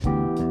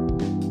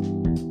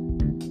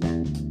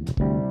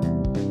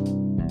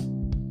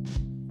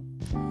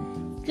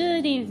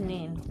Good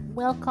evening.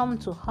 Welcome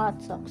to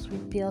Heart Talks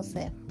with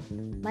Biosef.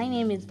 My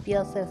name is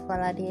Biosef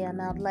Falade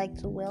and I'd like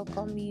to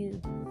welcome you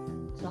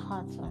to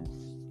Heart Talks.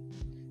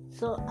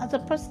 So, as a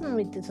person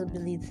with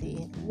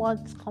disability, what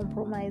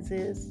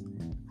compromises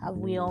have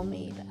we all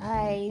made?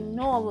 I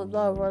know of a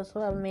lot of us who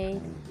have made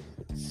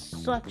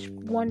such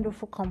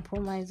wonderful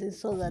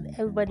compromises so that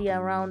everybody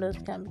around us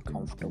can be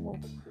comfortable.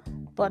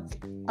 But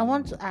I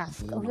want to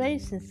ask a very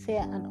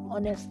sincere and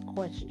honest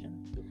question.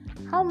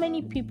 How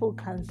many people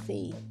can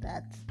say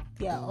that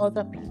there are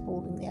other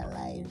people in their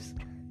lives,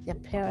 their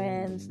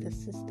parents, their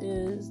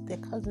sisters, their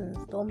cousins,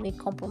 don't make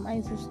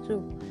compromises too?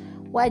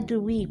 Why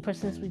do we,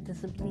 persons with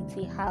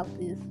disability, have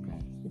this?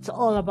 It's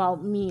all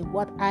about me,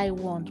 what I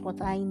want,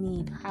 what I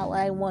need, how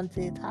I want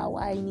it, how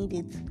I need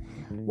it.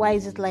 Why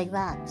is it like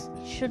that?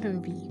 It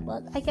shouldn't be.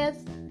 But I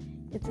guess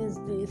it is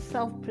the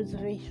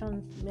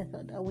self-preservation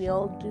method that we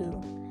all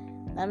do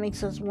that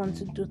makes us want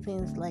to do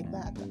things like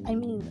that. I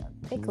mean,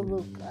 take a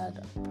look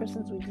at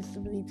persons with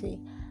disability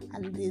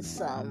and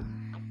this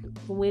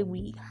the way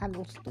we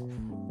handle stuff.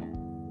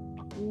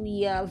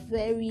 We are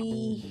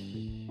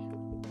very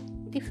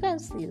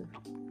defensive,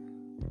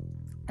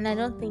 and I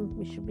don't think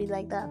we should be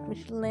like that. We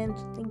should learn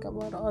to think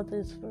about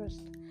others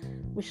first.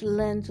 We should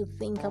learn to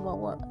think about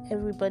what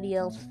everybody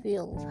else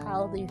feels,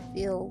 how they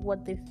feel,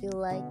 what they feel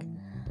like,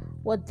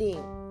 what they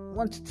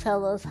want to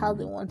tell us, how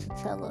they want to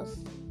tell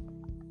us,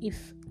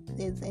 if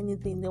there's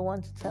anything they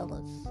want to tell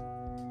us.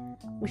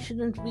 We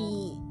shouldn't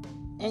be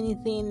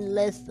anything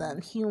less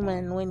than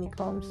human when it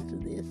comes to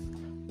this.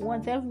 We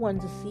want everyone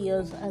to see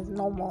us as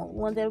normal. We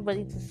want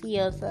everybody to see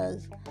us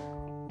as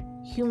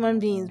human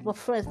beings. But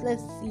first,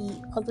 let's see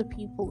other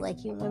people like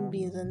human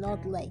beings and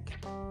not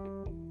like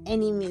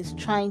enemies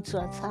trying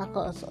to attack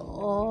us,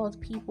 or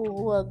people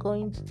who are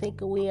going to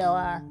take away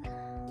our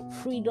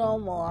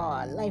freedom or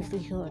our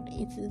livelihood.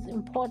 It is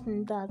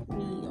important that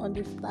we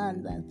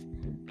understand that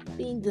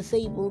being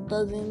disabled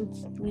doesn't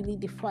really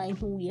define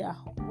who we are.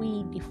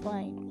 We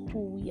define who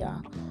we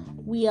are.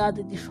 We are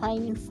the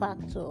defining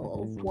factor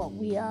of what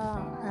we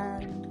are,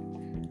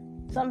 and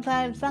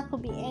sometimes that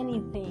could be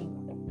anything.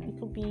 It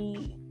could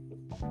be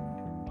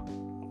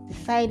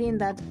deciding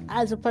that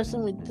as a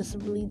person with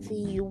disability,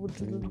 you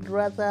would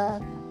rather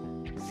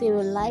save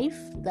a life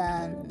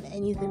than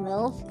anything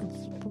else.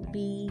 It could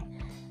be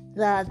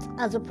that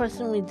as a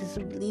person with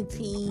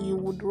disability, you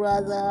would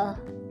rather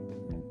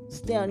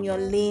stay on your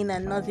lane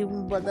and not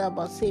even bother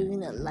about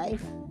saving a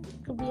life.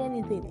 It could be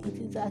anything. It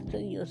is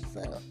actually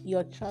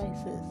your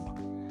choices.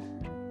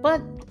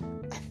 But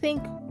I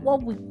think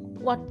what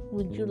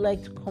would you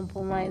like to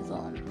compromise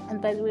on? And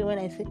by the way, when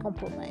I say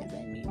compromise,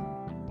 I mean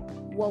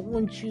what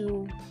wouldn't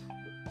you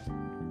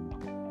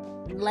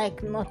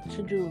like not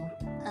to do,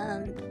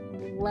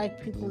 and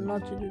like people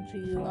not to do to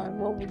you, and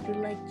what would you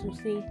like to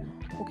say,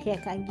 okay, I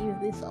can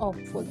give this up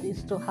for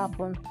this to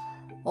happen,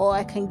 or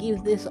I can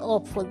give this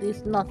up for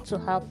this not to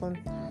happen,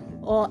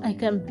 or I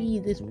can be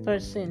this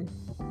person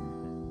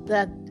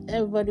that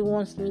everybody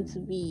wants me to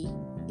be.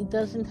 It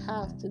doesn't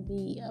have to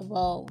be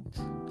about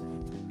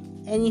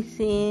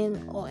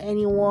anything or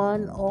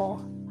anyone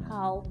or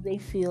how they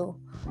feel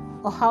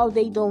or how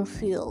they don't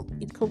feel.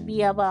 It could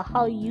be about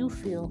how you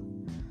feel.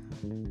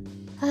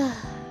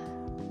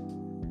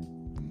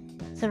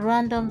 It's a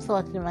random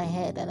thought in my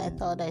head, and I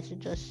thought I should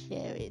just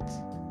share it.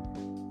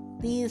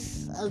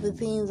 These are the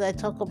things I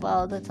talk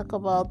about. I talk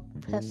about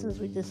persons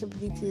with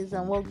disabilities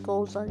and what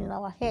goes on in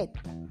our head.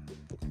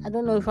 I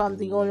don't know if I'm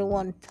the only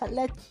one.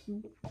 Let's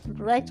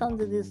write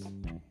under this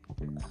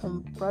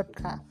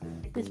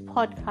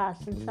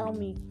podcast, and tell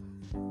me,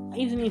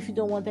 even if you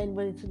don't want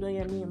anybody to know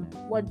your name,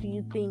 what do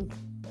you think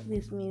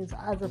this means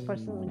as a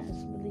person with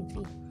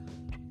disability?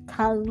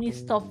 Can we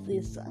stop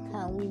this?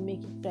 Can we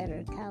make it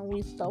better? Can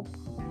we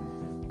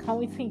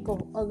think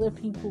of other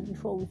people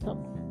before we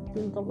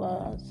think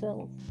about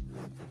ourselves?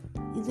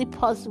 Is it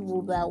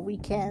possible that we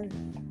can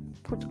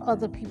put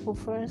other people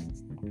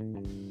first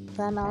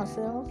than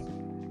ourselves?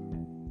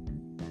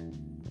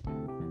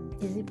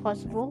 Is it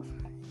possible?